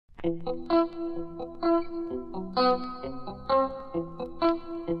Why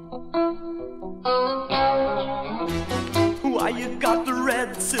you got the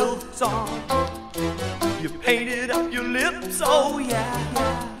red silks on? You painted up your lips, oh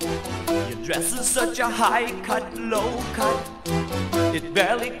yeah. Your dress is such a high cut, low cut. It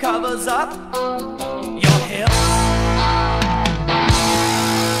barely covers up your hips.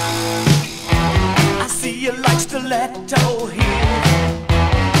 I see you like stiletto heels,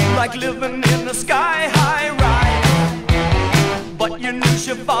 like living in a sky-high ride. But your new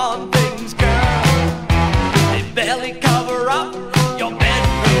chiffon things, girl, they barely cover up your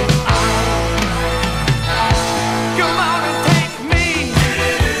bedroom aisle. Come on and take me,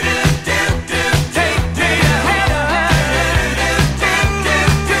 take me ahead of her.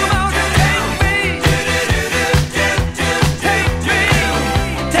 Come on and take me,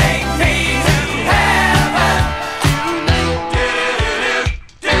 take me to heaven.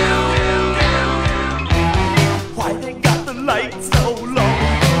 Why they got the lights so low?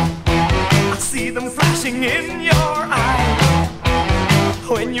 I see them flashing in your eyes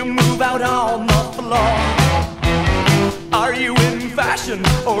when you move out on the floor. Are you in fashion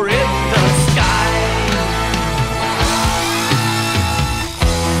or in the sky?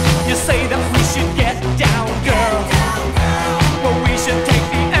 You say that we should